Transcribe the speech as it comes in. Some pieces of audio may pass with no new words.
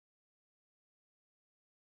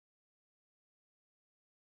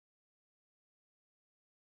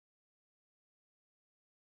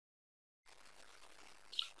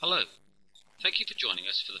Hello, thank you for joining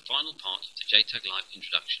us for the final part of the JTAG Live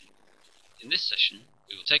introduction. In this session,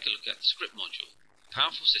 we will take a look at the Script module, a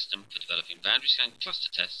powerful system for developing boundary scan cluster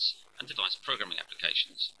tests and device programming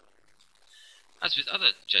applications. As with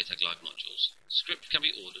other JTAG Live modules, Script can be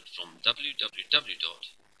ordered from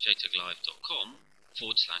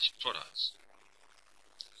www.jtaglive.com/products.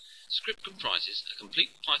 Script comprises a complete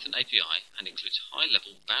Python API and includes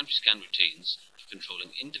high-level boundary scan routines for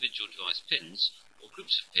controlling individual device pins or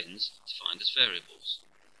groups of pins defined as variables.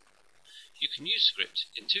 You can use Script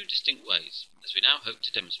in two distinct ways, as we now hope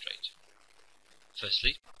to demonstrate.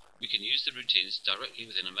 Firstly, we can use the routines directly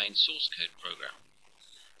within a main source code program.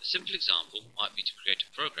 A simple example might be to create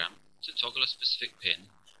a program to toggle a specific pin,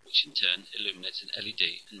 which in turn illuminates an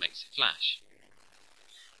LED and makes it flash.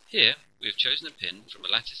 Here, we have chosen a pin from a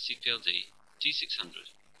Lattice CPLD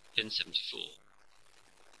D600, pin 74.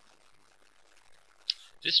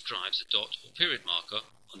 This drives a dot or period marker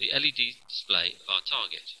on the LED display of our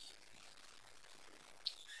target.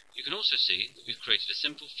 You can also see that we've created a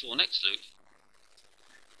simple for next loop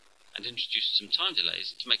and introduced some time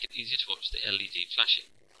delays to make it easier to watch the LED flashing.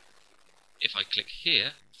 If I click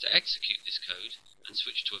here to execute this code and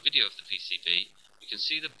switch to a video of the PCB, we can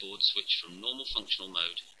see the board switch from normal functional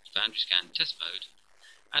mode to boundary scan test mode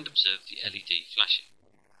and observe the LED flashing.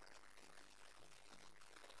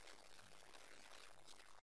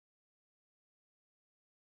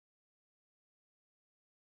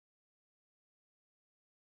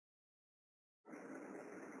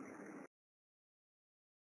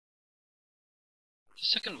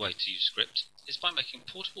 The second way to use Script is by making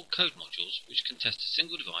portable code modules which can test a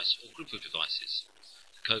single device or group of devices.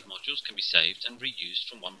 The code modules can be saved and reused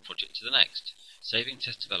from one project to the next, saving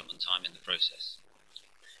test development time in the process.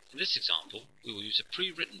 In this example, we will use a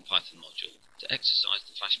pre-written Python module to exercise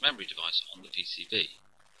the flash memory device on the PCB.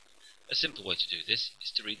 A simple way to do this is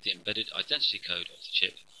to read the embedded identity code of the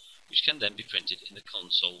chip, which can then be printed in the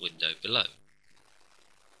console window below.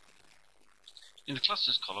 In the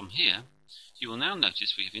clusters column here, you will now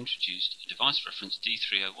notice we have introduced a device reference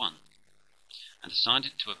D301 and assigned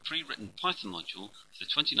it to a pre-written Python module for the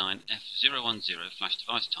 29F010 flash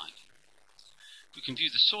device type. We can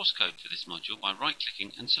view the source code for this module by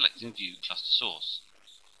right-clicking and selecting View Cluster Source.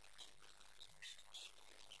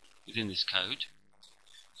 Within this code,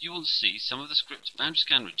 you will see some of the Script boundary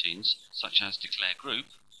scan routines, such as declare group,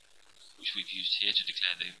 which we've used here to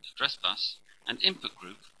declare the address bus, and input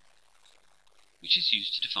group, which is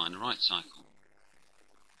used to define a write cycle.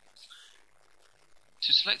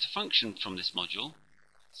 To select a function from this module,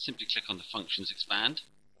 simply click on the Functions expand,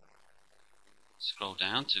 scroll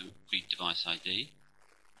down to Read Device ID,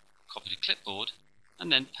 copy to clipboard,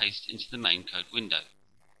 and then paste into the main code window.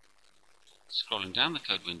 Scrolling down the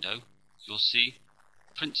code window, you'll see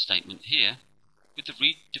a print statement here with the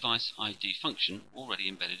Read Device ID function already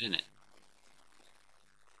embedded in it.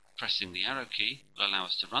 Pressing the arrow key will allow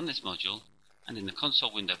us to run this module, and in the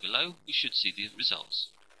console window below we should see the results.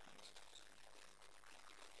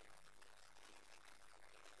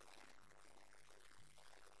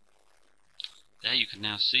 There you can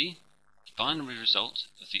now see the binary result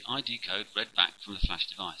of the ID code read back from the flash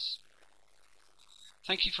device.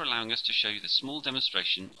 Thank you for allowing us to show you the small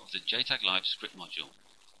demonstration of the JTAG Live Script module.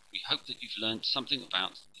 We hope that you've learned something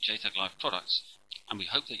about the JTAG Live products, and we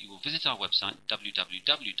hope that you will visit our website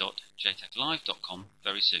www.jtaglive.com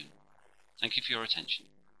very soon. Thank you for your attention.